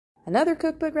another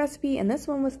cookbook recipe, and this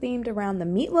one was themed around the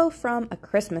meatloaf from A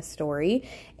Christmas Story.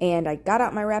 And I got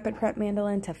out my Rapid Prep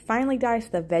mandolin to finally dice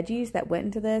the veggies that went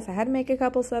into this. I had to make a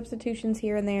couple substitutions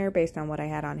here and there based on what I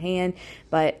had on hand,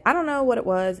 but I don't know what it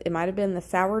was. It might have been the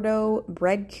sourdough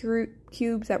bread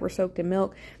cubes that were soaked in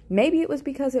milk. Maybe it was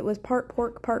because it was part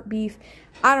pork, part beef.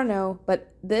 I don't know,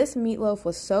 but this meatloaf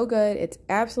was so good. It's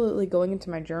absolutely going into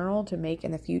my journal to make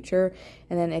in the future.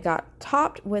 And then it got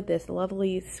topped with this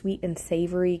lovely sweet and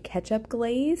savory ketchup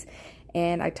glaze.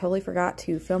 And I totally forgot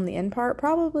to film the end part,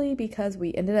 probably because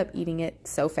we ended up eating it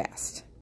so fast.